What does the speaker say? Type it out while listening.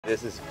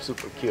this is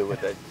super cute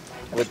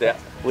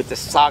with the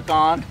sock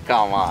on.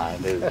 Come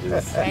on, dude.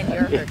 And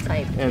you're her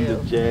type too. And the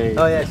J.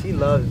 Oh yeah, she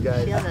loves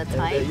guys. She has a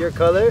type. Your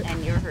color?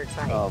 And you're her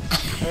type. Oh.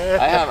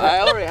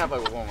 I already have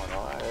a woman.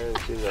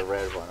 She's a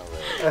red one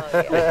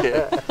already.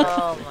 Oh, yeah.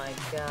 Oh my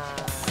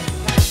God.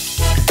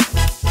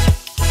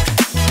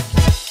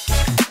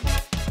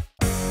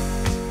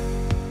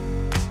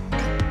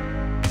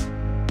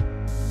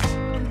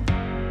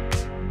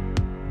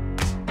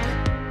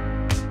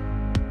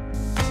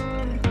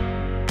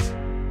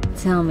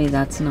 Tell me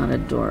that's not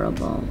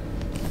adorable.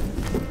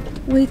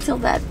 Wait till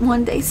that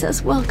one day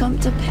says, "Welcome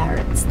to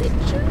Parrot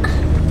Station."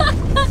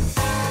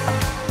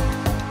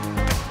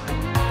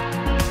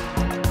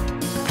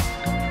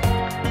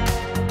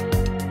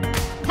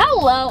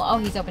 Hello. Oh,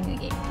 he's opening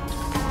the gate.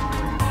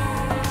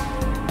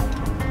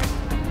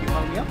 You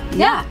hung me up?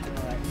 Yeah.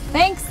 Right.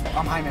 Thanks.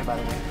 I'm Jaime, by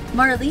the way.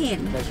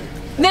 Marlene. Pleasure.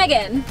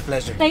 Megan.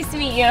 Pleasure. Nice to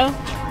meet you.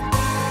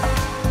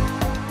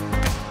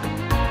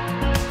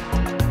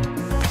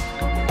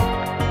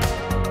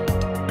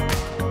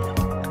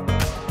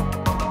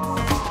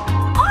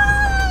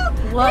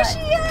 What? There she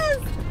is.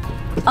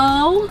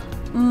 Oh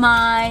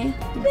my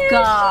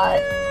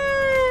God.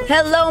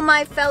 Hello,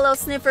 my fellow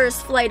sniffers,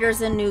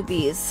 flighters, and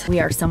newbies. We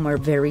are somewhere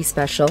very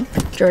special.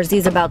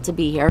 Jersey's about to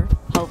be here,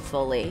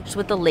 hopefully. Just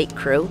with the late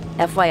crew.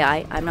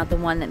 FYI, I'm not the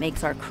one that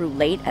makes our crew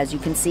late. As you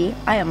can see,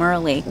 I am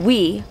early.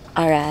 We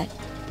are at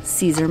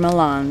Cesar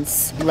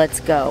Millan's. Let's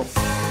go.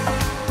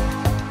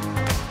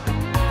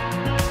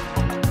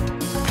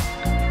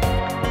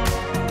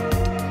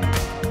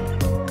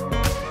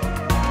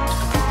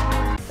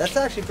 That's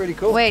actually pretty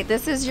cool. Wait,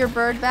 this is your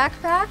bird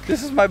backpack?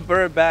 This is my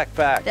bird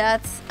backpack.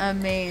 That's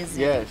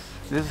amazing. Yes.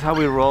 This is how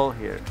we roll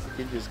here.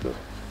 You can just go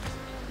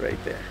right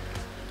there.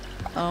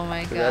 Oh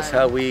my So God. that's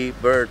how we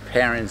bird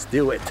parents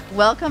do it.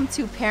 Welcome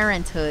to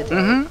parenthood.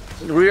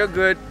 Real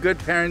good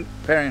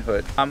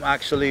parenthood. I'm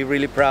actually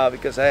really proud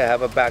because I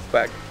have a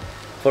backpack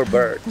for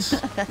birds.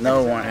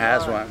 No one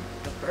has one.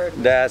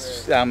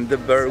 That's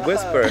the bird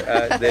whisperer.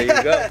 There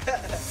you go.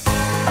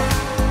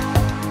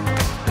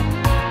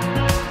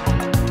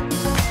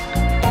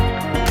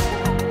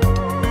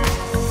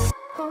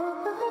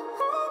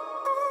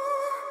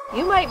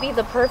 You might be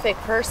the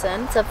perfect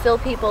person to fill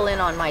people in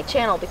on my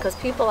channel because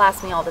people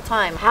ask me all the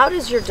time, how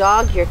does your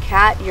dog, your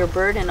cat, your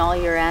bird, and all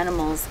your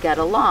animals get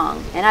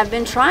along? And I've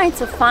been trying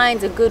to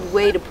find a good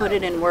way to put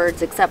it in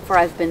words, except for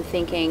I've been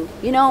thinking,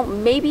 you know,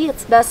 maybe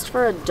it's best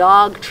for a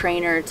dog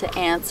trainer to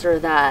answer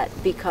that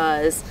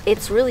because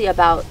it's really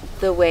about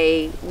the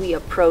way we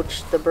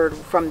approach the bird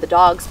from the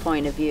dog's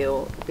point of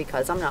view,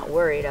 because I'm not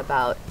worried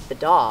about the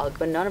dog,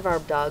 but none of our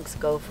dogs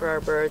go for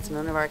our birds,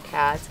 none of our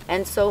cats.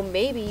 And so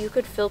maybe you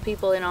could fill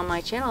people in on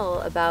my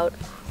channel about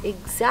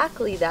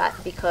exactly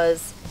that,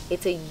 because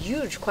it's a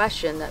huge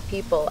question that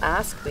people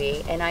ask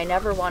me, and I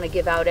never want to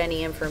give out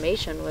any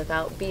information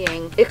without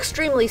being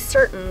extremely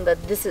certain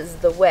that this is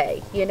the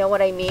way. You know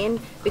what I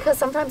mean? Because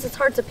sometimes it's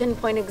hard to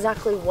pinpoint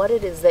exactly what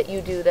it is that you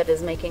do that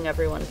is making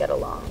everyone get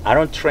along. I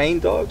don't train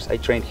dogs, I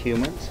train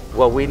humans.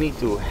 What we need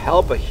to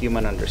help a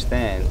human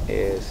understand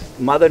is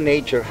Mother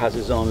Nature has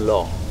its own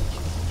law.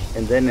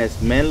 And then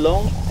there's man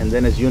law, and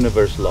then there's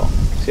universe law.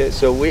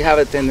 So we have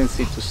a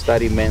tendency to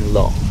study man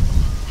law.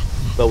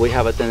 But we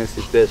have a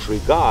tendency to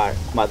disregard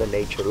Mother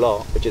Nature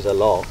law, which is a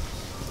law,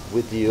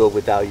 with you or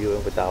without you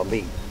and without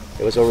me.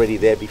 It was already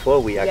there before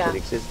we actually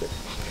existed.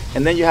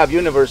 And then you have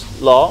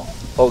universe law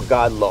or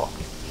God law.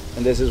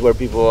 And this is where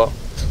people,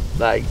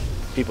 like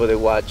people that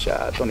watch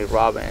Tony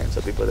Robbins,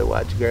 or people that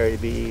watch Gary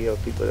Vee, or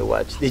people that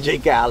watch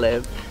DJ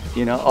Khaled,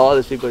 you know, all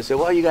these people say,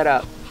 well, you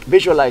gotta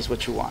visualize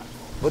what you want.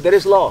 But there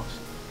is laws.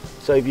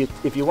 So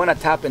if you wanna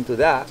tap into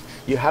that,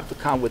 you have to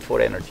come with 4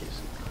 energies.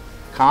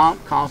 Calm,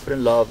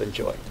 confident, love, and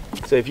joy.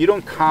 So if you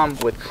don't come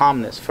with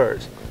calmness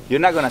first, you're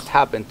not going to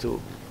tap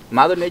into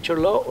Mother Nature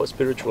law or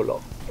spiritual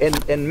law.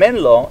 In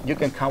men law, you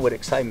can come with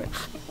excitement.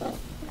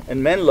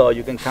 In men law,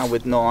 you can come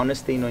with no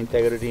honesty, no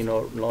integrity,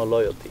 no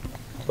loyalty.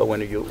 But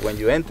when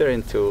you enter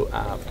into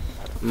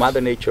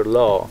Mother Nature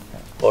law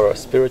or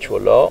spiritual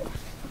law,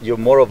 your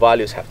moral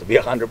values have to be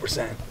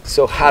 100%.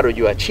 So how do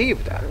you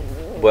achieve that?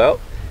 Well,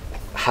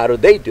 how do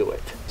they do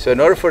it? So in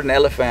order for an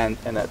elephant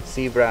and a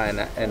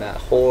zebra and a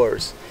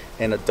horse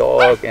and a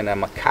dog and a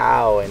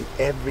macaw and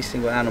every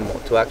single animal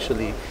to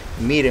actually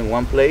meet in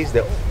one place,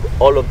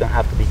 all of them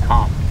have to be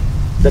calm.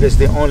 That is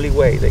the only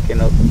way they can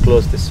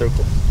close the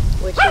circle.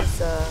 Which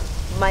is,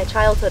 my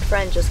childhood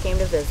friend just came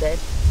to visit.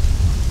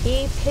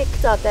 He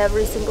picked up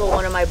every single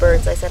one of my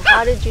birds. I said,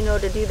 how did you know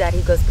to do that?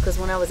 He goes, because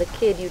when I was a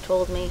kid, you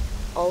told me,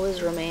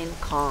 always remain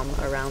calm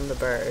around the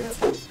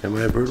birds. Am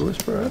I a bird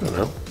whisperer? I don't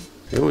know.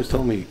 He always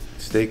told me,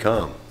 stay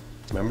calm.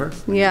 Remember?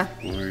 Yeah.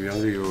 When we were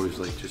younger, you were always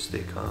like, just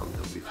stay calm,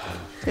 they'll be fine.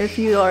 If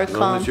you are calm. As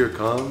long as you're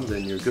calm,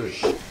 then you're good.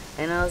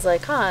 And I was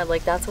like, huh,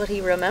 like that's what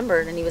he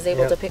remembered. And he was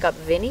able to pick up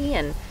Vinny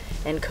and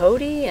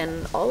CODY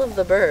and all of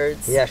the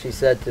birds. He actually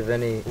said to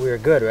Vinny, we were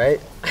good,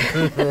 right?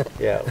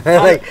 Yeah.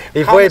 Like,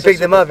 before he picked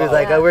him up, he was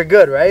like, oh, we're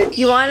good, right?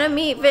 You want to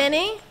meet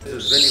Vinny?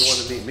 Does Vinny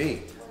want to meet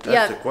me?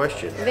 Yeah. the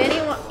question. Vinny,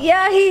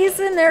 yeah, he's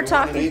in there You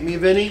wanna talking. meet me,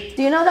 Vinny?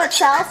 Do you know that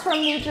Sal's from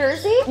New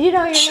Jersey? You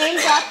know your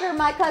name's after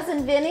my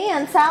cousin Vinny,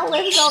 and Sal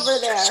lives over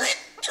there.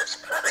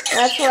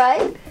 That's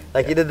right.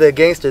 Like you did the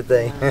gangster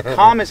thing.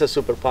 Calm is a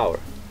superpower.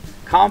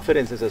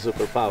 Confidence is a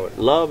superpower.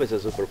 Love is a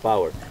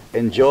superpower.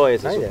 And joy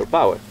is a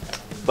superpower.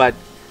 But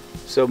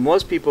so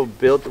most people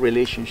build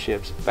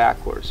relationships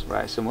backwards,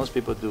 right? So most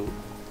people do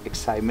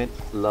excitement,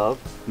 love,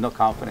 no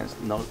confidence,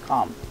 no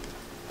calm.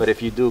 But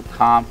if you do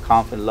calm,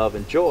 confident, love,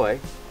 and joy,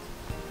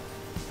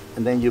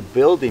 and then you're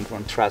building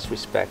from trust,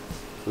 respect,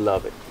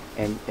 love it,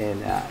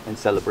 and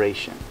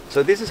celebration.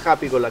 So this is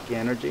happy-go-lucky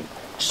energy.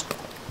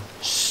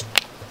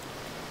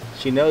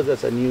 She knows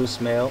that's a new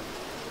smell.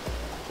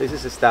 This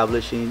is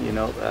establishing, you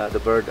know, the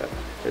bird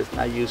is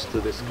not used to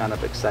this kind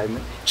of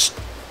excitement.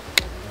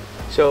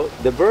 So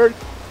the bird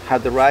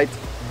had the right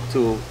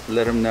to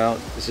let him know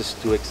this is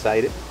too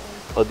excited,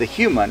 or the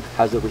human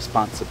has the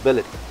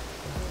responsibility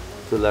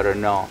to let her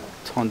know,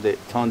 tone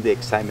the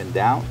excitement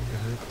down,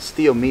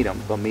 still meet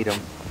him, but meet him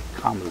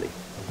calmly.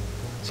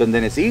 So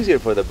then it's easier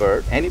for the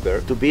bird, any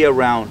bird, to be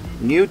around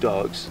new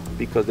dogs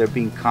because they're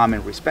being calm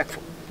and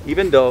respectful.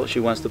 Even though she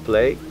wants to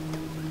play,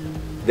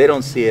 they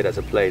don't see it as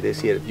a play. They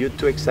see it, you're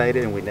too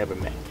excited and we never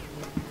met.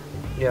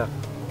 Yeah.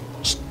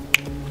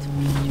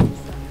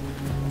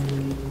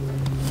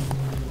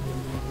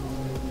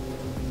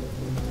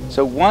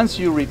 So once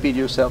you repeat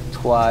yourself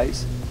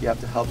twice, you have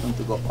to help them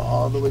to go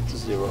all the way to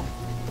 0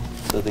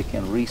 so they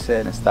can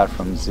reset and start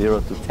from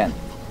 0 to 10.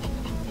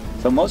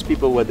 So most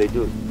people, what they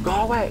do, go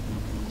away.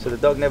 So the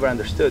dog never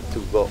understood to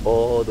go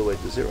all the way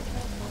to 0.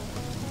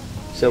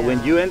 So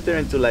when you enter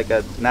into like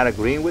a not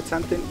agreeing with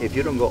something, if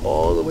you don't go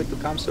all the way to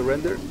calm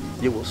surrender,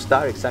 you will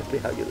start exactly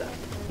how you left.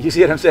 You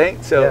see what I'm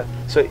saying? So,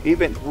 so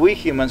even we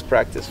humans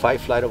practice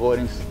fight, flight,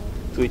 avoidance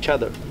to each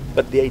other.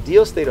 But the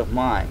ideal state of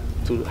mind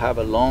to have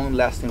a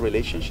long-lasting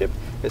relationship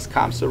is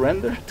calm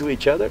surrender to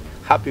each other,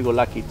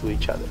 happy-go-lucky to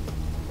each other.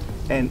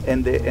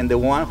 And the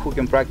one who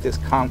can practice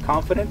calm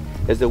confident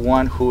is the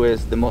one who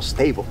is the most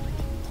stable.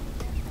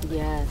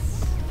 Yes.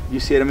 You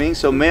see what I mean?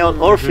 So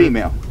male or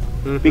female,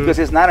 because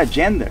it's not a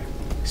gender.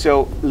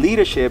 So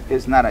leadership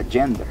is not a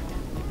gender.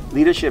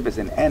 Leadership is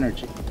an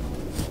energy.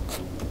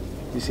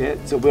 You see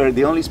it? So we're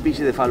the only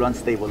species that follow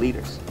unstable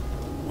leaders.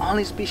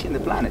 Only species on the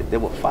planet that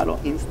will follow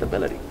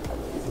instability.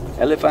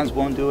 Elephants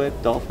won't do it,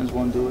 dolphins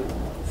won't do it,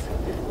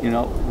 you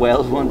know,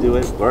 whales won't do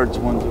it, birds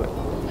won't do it.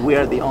 We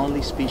are the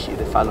only species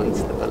that follow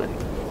instability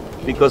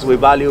because we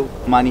value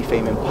money,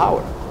 fame, and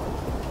power.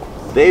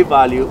 They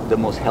value the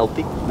most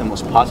healthy, the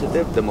most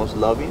positive, the most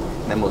loving,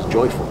 the most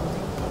joyful.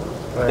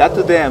 Right. That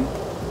to them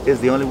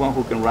is the only one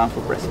who can run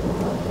for president.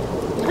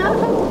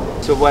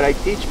 So what I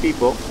teach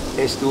people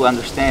is to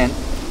understand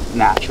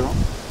natural,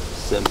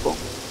 simple,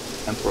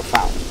 and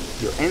profound.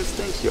 Your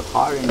instincts, your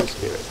heart, and your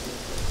spirit.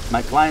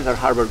 My clients are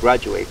Harvard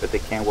graduates, but they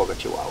can't walk a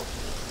chihuahua.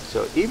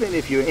 So even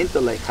if your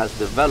intellect has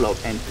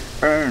developed and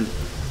earned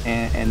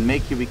and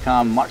make you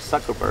become Mark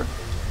Zuckerberg,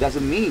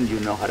 doesn't mean you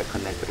know how to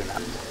connect with an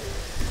animal.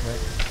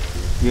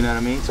 Right. You know what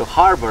I mean? So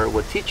Harvard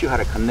will teach you how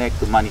to connect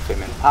to money,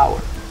 fame, and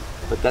power,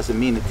 but doesn't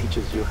mean it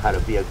teaches you how to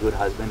be a good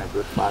husband, a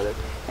good father,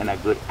 and a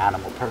good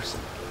animal person.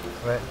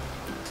 Right.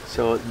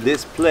 So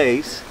this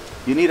place,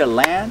 you need a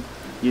land,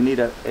 you need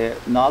a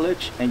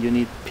knowledge, and you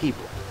need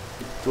people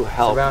to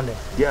help. Surrounding.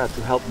 Yeah,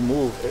 to help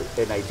move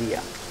an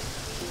idea.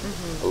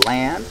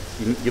 Land,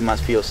 you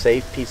must feel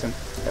safe, peace,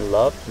 and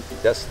love.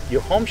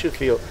 Your home should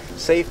feel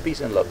safe, peace,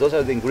 and love. Those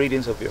are the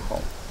ingredients of your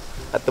home.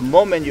 At the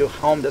moment your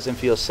home doesn't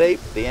feel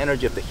safe, the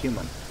energy of the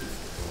human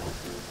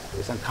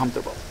is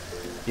uncomfortable.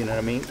 You know what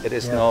I mean? It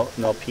is no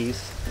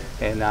peace.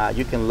 And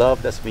you can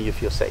love, doesn't mean you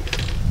feel safe.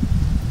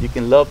 You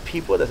can love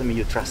people, doesn't mean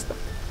you trust them.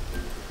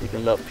 You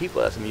can love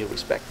people, doesn't mean you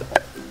respect them.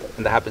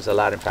 And that happens a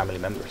lot in family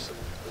members.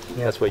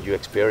 That's where you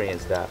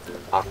experience that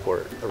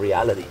awkward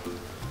reality.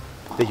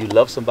 That you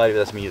love somebody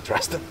doesn't mean you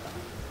trust them.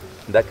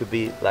 That could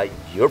be like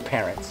your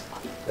parents.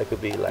 That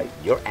could be like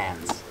your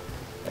aunts.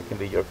 That can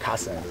be your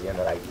cousins, you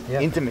know, like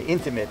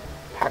intimate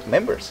pack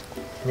members.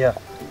 Yeah.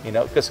 You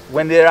know, because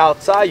when they're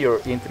outside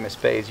your intimate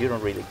space, you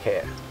don't really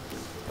care.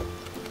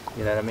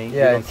 You know what I mean?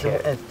 Yeah, you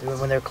don't care.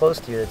 When they're close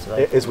to you, it's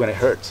like... It's when it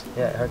hurts.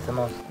 Yeah, it hurts the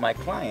most. My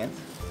clients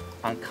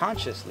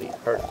unconsciously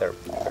hurt their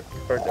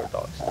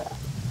dogs.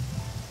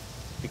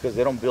 Because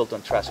they don't build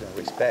on trust and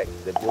respect,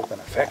 they build on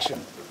affection.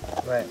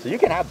 Right. So you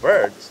can have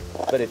birds,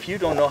 but if you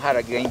don't know how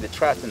to gain the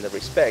trust and the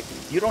respect,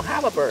 you don't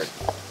have a bird.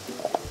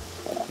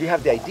 You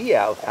have the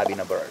idea of having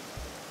a bird.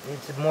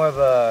 It's more of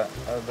a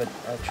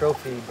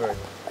trophy bird.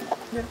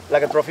 Yeah.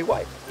 Like a trophy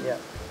wife. Yeah.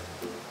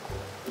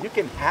 You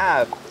can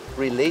have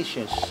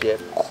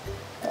relationships,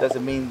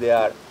 doesn't mean they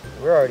are...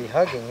 We're already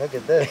hugging, look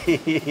at this. I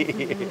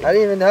didn't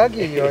even hug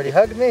you, you already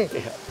hugged me.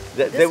 Yeah.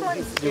 This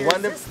one's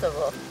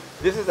irresistible.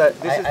 This is the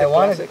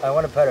classic. I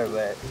want to pet her,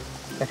 but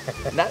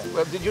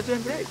well, you're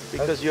doing great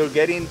because you're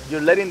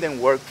letting them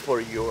work for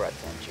your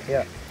attention.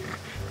 Yeah.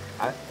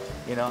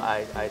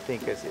 I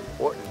think it's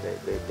important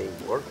that they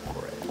work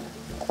for it.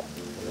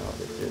 You know,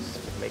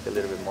 just make a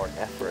little bit more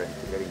effort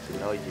into getting to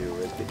know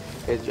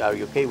you. Are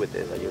you okay with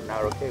this? Are you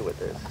not okay with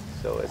this?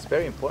 So it's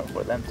very important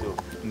for them to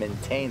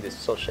maintain this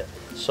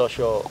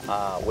social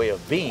way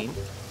of being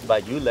by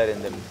you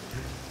letting them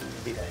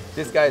be.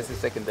 This guy is the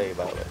second day,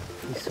 by the way.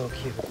 He's so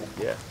cute.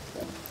 Yeah.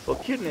 Well,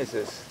 cuteness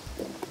is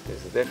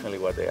definitely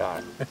what they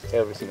are.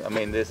 Every single. I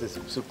mean, this is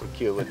super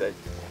cute with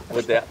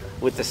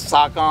the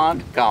sock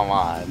on. Come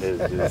on, this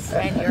is just.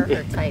 And you're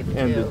her type too.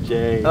 And the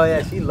J. Oh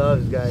yeah, she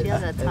loves guys. She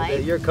has a type.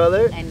 And, your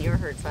color? And you're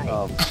her type.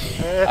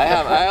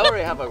 I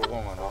already have a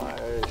woman.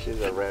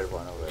 She's a red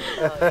one over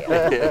there.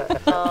 Oh, yeah.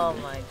 Oh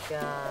my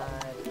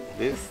God.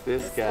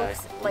 This guy.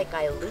 Looks like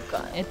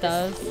ILUKA. It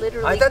does. This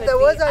literally I thought could that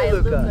was be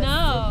ILUKA.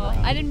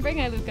 No, I didn't bring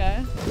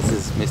ILUKA. This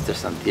is Mr.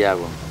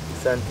 Santiago.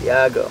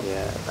 Santiago.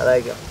 Yeah. I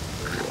like him.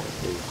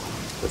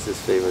 What's his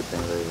favorite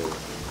thing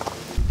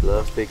lately?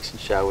 Love takes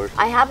showers.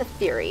 I have a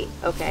theory,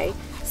 okay?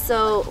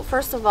 So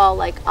first of all,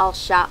 like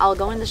I'll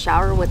go in the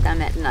shower with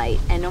them at night,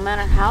 and no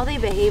matter how they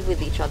behave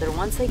with each other,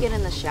 once they get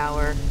in the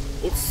shower,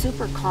 it's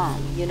super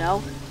calm, you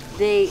know?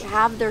 They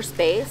have their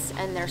space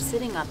and they're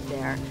sitting up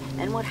there.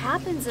 And what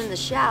happens in the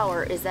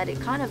shower is that it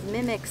kind of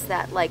mimics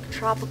that like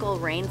tropical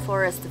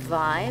rainforest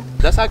vibe.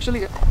 That's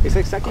actually, it's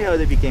exactly how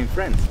they became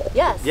friends.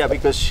 Yes. Yeah,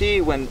 because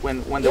she, when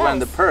they were on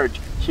the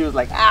purge, she was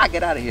like,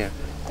 get out of here.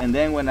 And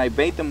then when I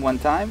bathed them one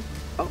time,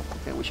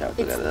 okay, we showered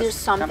together. There's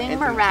something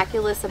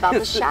miraculous about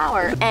the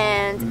shower,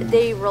 and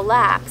they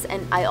relax.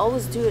 And I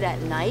always do it at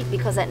night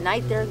because at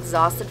night they're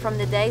exhausted from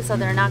the day, so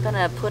they're not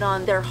gonna put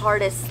on their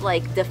hardest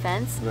like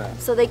defense. Right.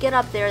 So they get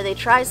up there, they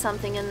try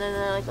something, and then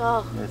they're like,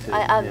 oh,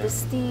 I have the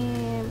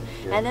steam,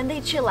 and then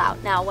they chill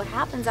out. Now, what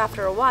happens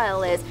after a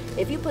while is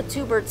if you put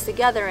two birds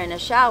together in a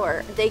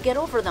shower, they get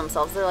over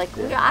themselves. They're like,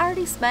 I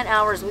already spent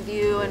hours with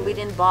you, and we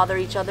didn't bother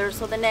each other.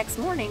 So the next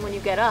morning when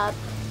you get up,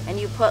 and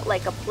you put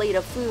like a plate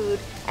of food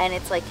and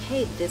it's like,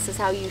 hey, this is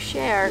how you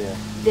share,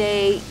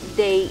 they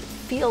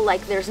feel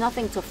like there's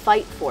nothing to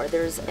fight for.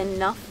 There's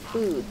enough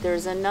food,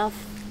 there's enough,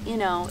 you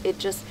know, it's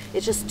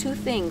just two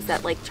things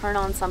that like turn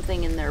on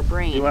something in their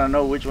brain. You want to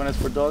know which one is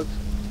for dogs?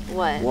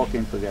 What?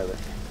 Walking together.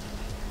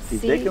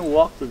 If they can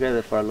walk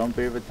together for a long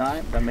period of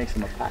time, that makes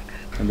them a pack,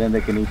 and then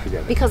they can eat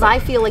together. Because I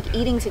feel like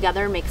eating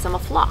together makes them a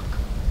flock.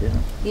 Yeah.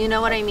 You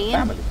know what I mean?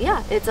 Family.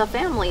 Yeah, it's a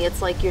family.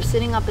 It's like you're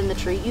sitting up in the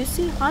tree. You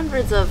see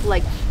hundreds of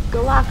like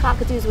Galah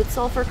cockatoos with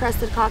sulfur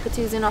crested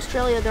cockatoos in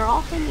Australia. They're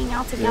all hanging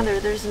out together.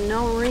 There's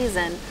no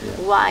reason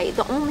why.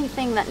 The only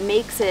thing that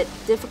makes it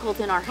difficult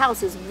in our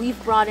house is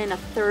we've brought in a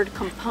third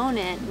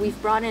component.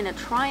 We've brought in a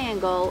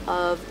triangle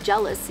of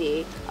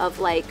jealousy of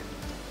like,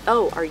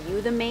 oh, are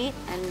you the mate?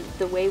 And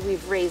the way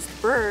we've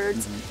raised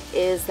birds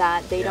is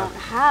that they don't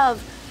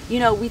have, you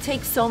know, we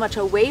take so much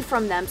away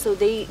from them, so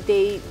they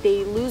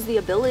lose the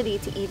ability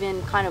to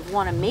even kind of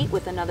want to mate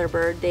with another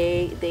bird.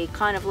 They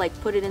kind of like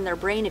put it in their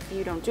brain, if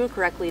you don't do it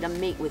correctly, to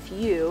mate with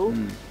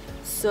you.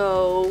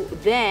 So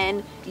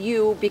then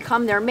you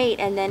become their mate,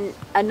 and then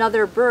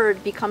another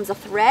bird becomes a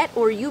threat,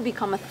 or you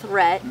become a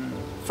threat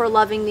for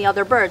loving the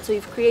other bird. So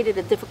you've created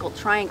a difficult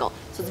triangle.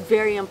 So it's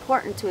very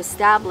important to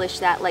establish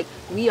that like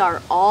we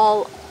are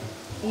all,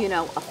 you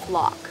know, a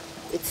flock.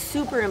 It's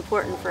super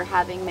important for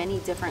having many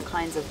different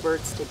kinds of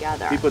birds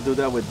together. People do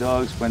that with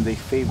dogs when they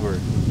favor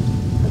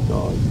a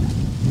dog.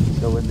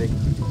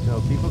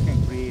 So people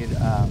can create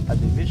a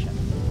division,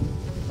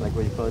 like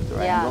what you call it,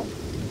 triangle.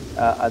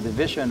 A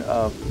division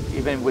of,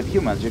 even with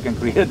humans, you can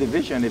create a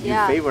division if you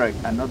favor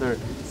another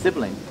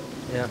sibling.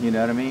 Yeah. You know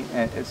what I mean?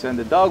 And so in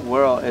the dog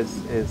world,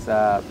 if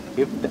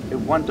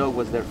one dog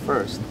was there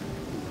first,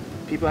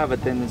 people have a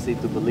tendency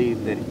to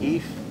believe that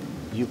if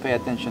you pay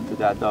attention to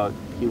that dog,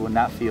 he will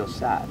not feel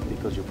sad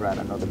because you brought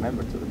another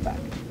member to the pack.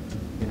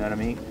 You know what I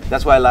mean?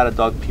 That's why a lot of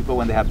dog people,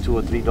 when they have 2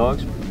 or 3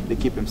 dogs, they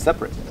keep them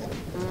separate.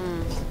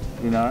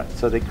 You know,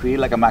 so they create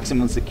like a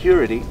maximum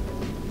security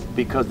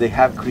because they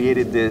have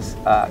created this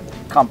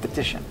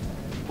competition.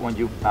 When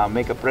you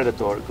make a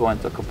predator go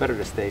into a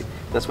competitive state,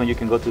 that's when you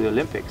can go to the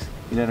Olympics.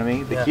 You know what I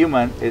mean? The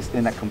human is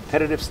in a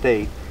competitive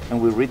state,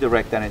 and we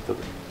redirect that into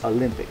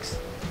Olympics.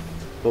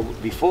 But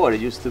before, it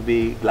used to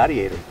be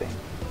gladiator thing.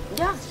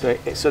 Yeah.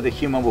 So the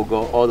human will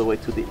go all the way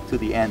to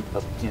the end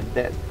of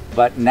death.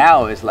 But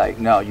now it's like,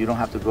 no, you don't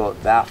have to go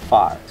that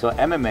far. So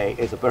MMA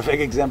is a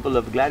perfect example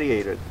of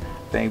gladiator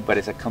thing, but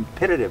it's a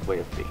competitive way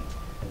of being.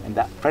 And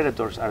that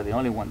predators are the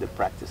only one that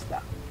practice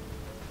that.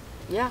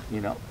 Yeah.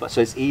 You know, but so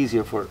it's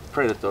easier for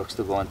predators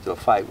to go into a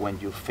fight when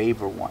you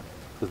favor one,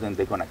 because then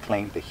they're gonna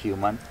claim the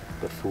human,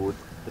 the food,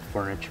 the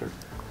furniture,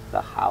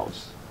 the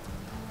house,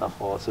 the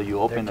hall. So you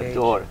open a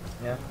door.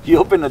 Yeah. You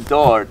open a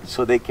door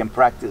so they can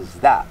practice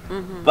that.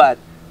 But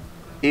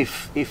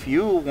if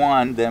you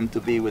want them to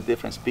be with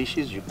different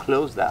species, you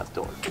close that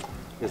door.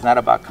 It's not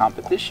about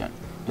competition.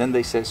 Then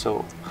they say,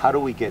 so how do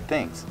we get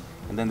things?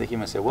 And then the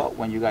humans say, well,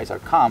 when you guys are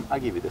calm, I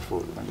give you the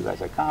food. When you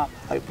guys are calm,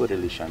 I put a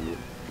leash on you.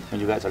 When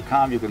you guys are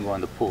calm, you can go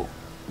in the pool.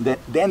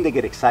 Then they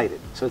get excited.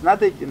 So it's not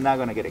that you're not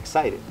going to get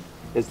excited.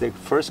 It's they're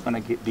first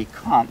going to be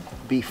calm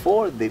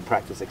before they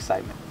practice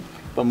excitement.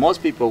 But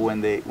most people,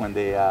 when they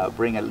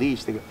bring a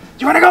leash, they go, "Do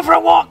you want to go for a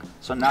walk?"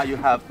 So now you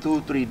have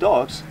 2, 3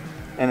 dogs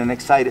in an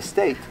excited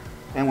state,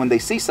 and when they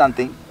see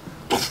something,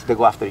 they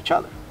go after each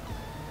other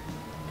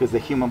because the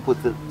human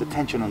put the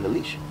tension on the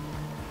leash.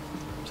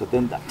 So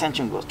then that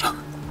tension goes,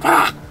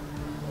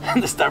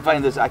 and they start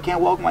fighting this. I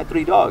can't walk my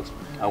 3 dogs.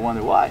 I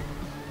wonder why.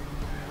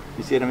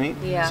 You see what I mean?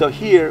 Yeah. So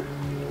here,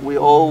 we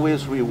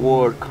always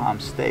reward calm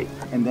state,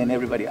 and then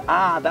everybody,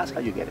 that's how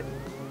you get it.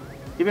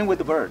 Even with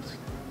the birds.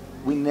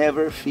 We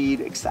never feed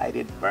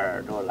excited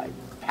bird or like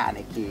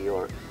panicky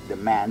or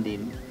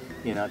demanding,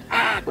 you know,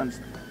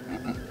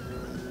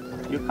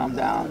 you calm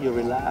down, you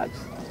relax.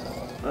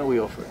 Well, we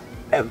offer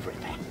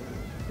everything.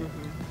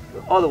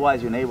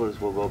 Otherwise, your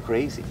neighbors will go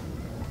crazy.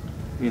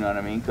 You know what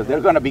I mean? Because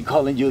they're going to be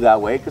calling you that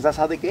way because that's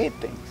how they get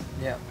things.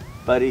 Yeah.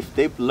 But if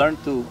they've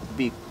learned to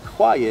be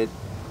quiet,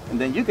 and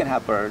then you can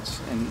have birds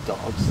and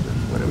dogs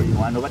and whatever you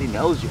want. Nobody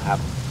knows you have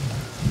them.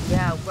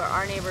 Yeah, where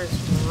our neighbor's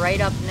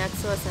right up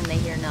next to us and they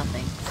hear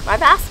nothing.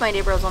 I've asked my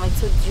neighbors, I'm like,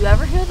 so do you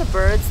ever hear the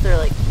birds? They're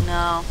like,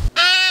 no.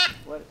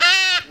 What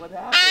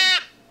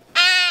happened?